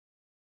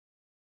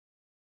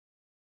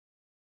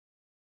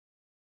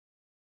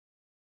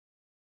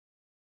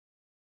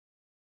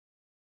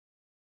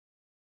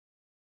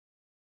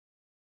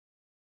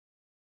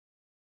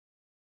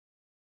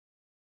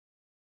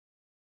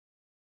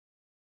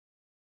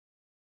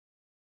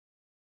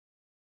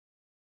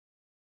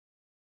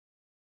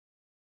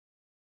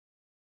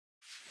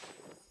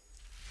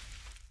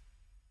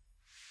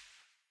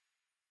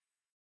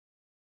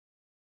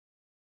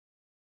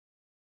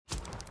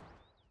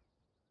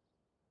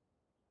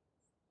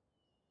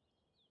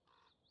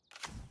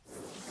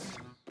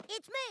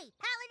It's me,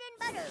 Paladin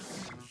Butters.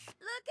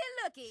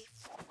 Looky.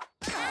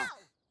 Ow!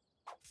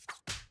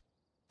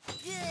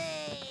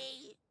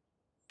 Yay!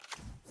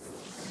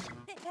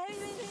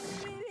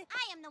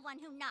 I am the one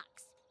who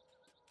knocks.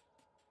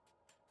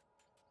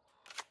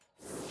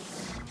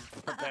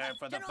 Prepare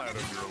for the fight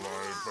of your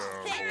life.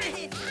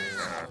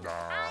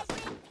 I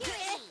bring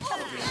purity.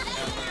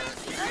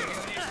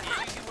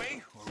 Easy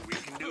way, or we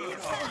can do it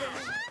hard.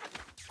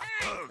 I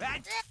hope I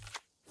do.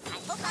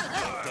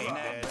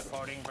 Dana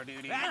reporting for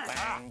duty.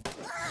 Bang.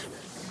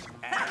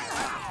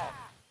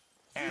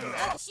 And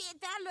Shit,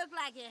 that looked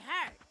like it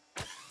hurt.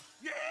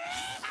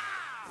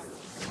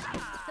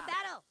 The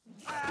battle.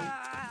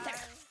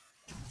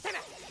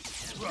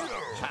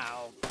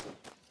 pow.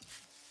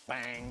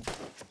 Bang.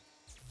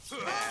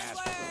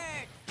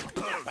 Onward!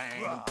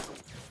 Bang.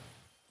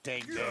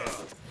 Take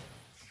this.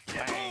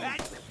 Bang.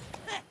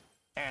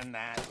 And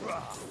that.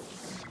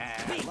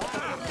 And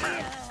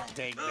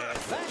take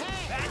this.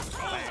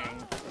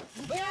 Bang.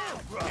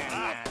 And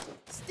that.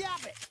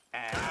 Stop it!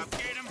 And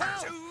Get him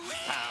pow.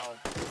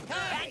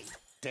 Hey!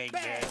 Take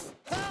this.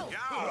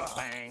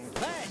 Bang.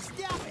 Hey,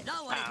 stop it!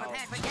 No one is Ow.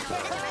 prepared for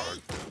general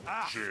misery.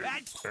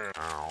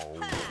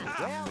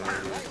 Well,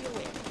 I'll let you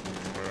in.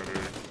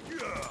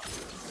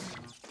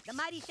 The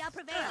mighty shall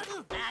prevail.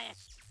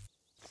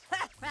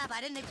 Crap,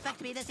 I didn't expect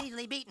to be this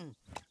easily beaten.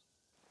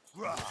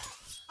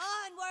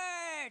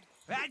 Onward!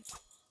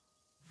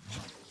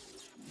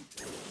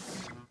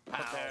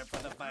 Prepare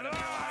for the fight of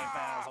your life,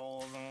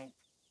 assholes.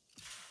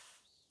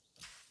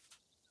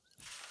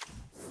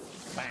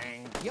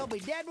 Bang. You'll be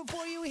dead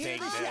before you hear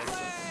Take the this. shot.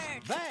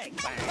 Onward! Bang!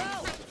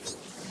 Bang.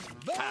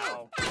 Boom!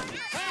 Pow.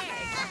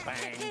 Hey!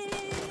 Bang.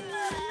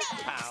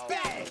 Pow.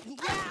 Bang!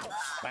 Yow!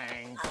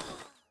 Bang.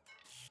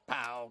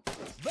 Pow.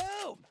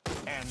 Boom!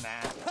 And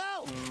that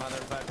Pow!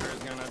 motherfucker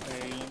is gonna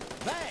pay.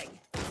 Bang!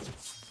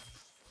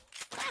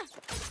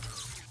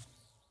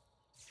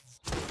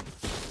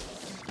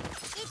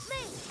 It's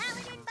me,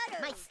 Paladin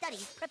Butters. My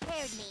studies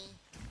prepared me.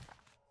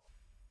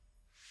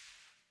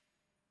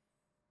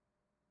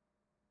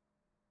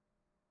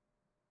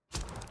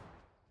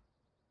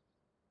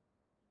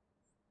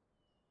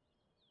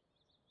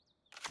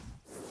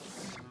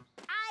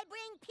 I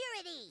bring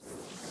purity.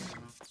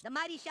 The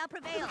mighty shall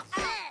prevail.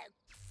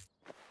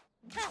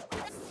 Oh,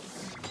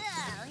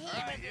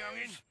 here it is.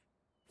 youngin'.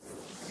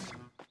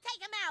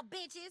 Take him out,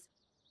 bitches!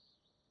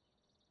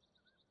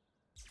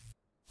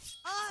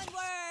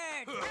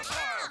 Onward!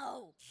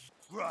 Ow!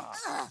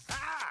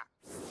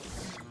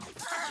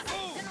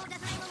 General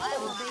Death I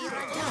will be your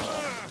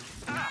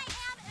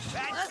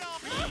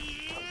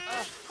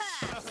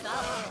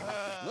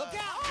Look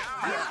out!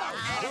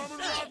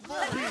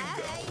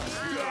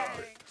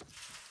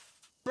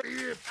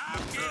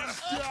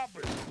 Stop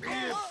it.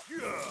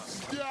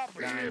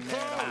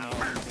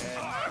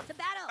 To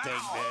battle!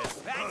 Take this.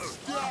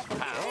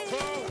 Pow.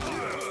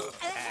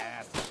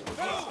 Ass.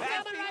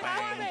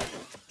 Bang.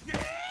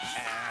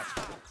 Ass.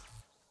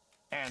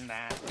 And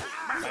that.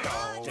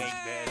 Bang. Take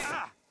this.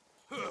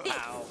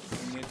 Pow.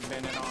 It's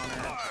been an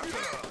honor.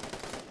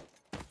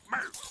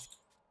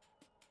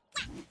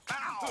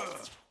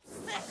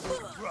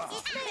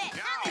 It's me,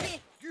 Paladin.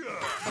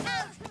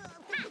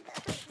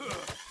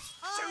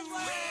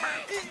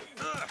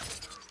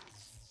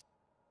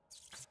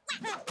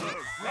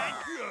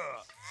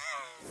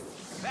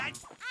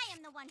 I am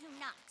the one who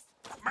knocks.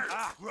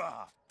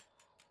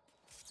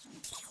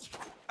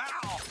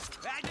 Ow!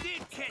 That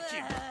did catch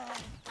you!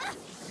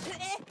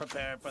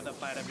 Prepare for the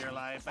fight of your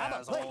life, I'm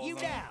gonna assholes. put you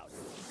down.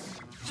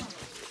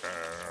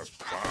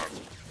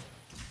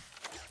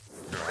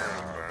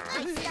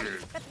 My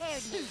studies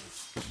prepared me.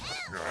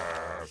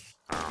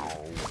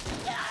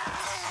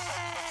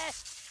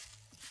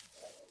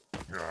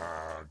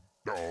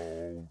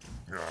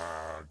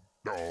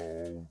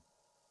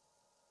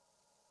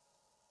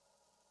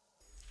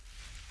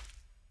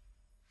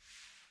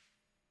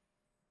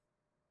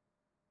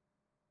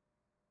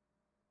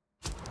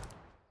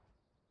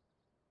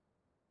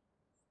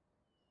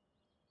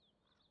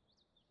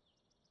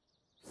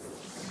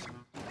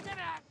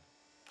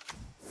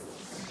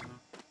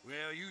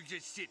 Well, you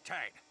just sit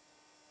tight.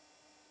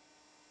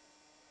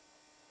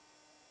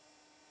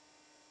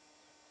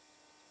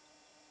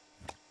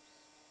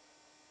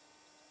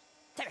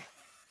 Take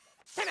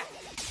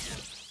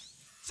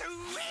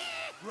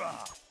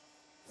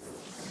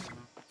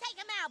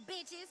him out,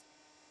 bitches!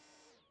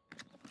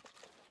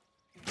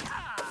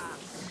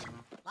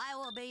 I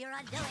will be your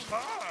undoing.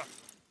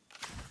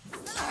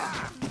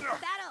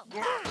 Battle!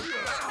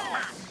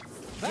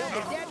 You'll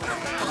be dead before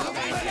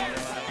you hear the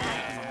shot.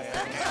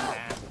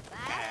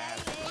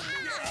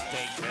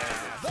 Take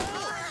this.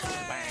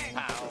 Bang.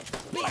 Pow.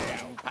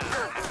 Bang.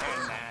 Pow.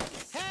 And that.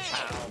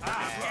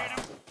 Pow.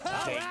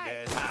 Pow. Take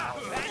this. Pow.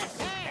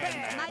 And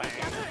that. Mighty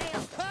shall Bang.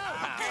 prevail. Pow.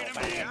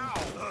 Bang.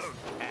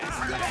 Ass.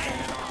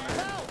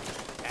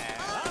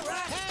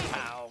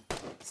 Pow.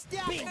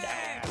 Stop it!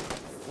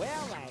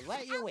 Well, I'll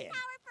let you in.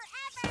 Power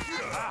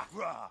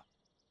forever.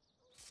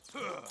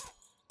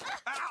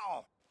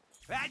 Ow!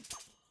 That...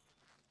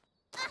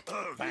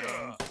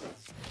 Bang.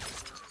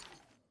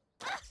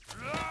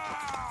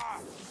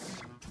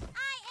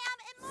 I am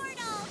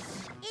immortal.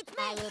 It's me.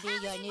 I will be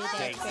your new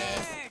Take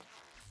best friend.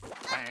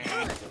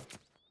 Bang.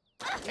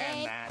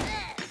 And that.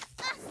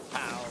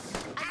 Pow.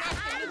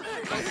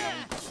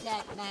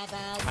 Suck my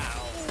balls.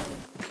 Pow.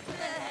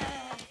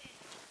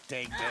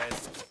 Take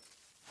this.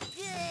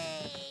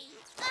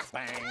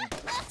 Bang.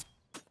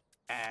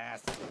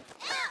 Ass.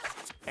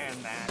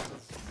 And that.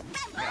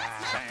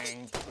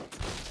 Bang.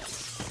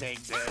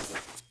 Take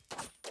this.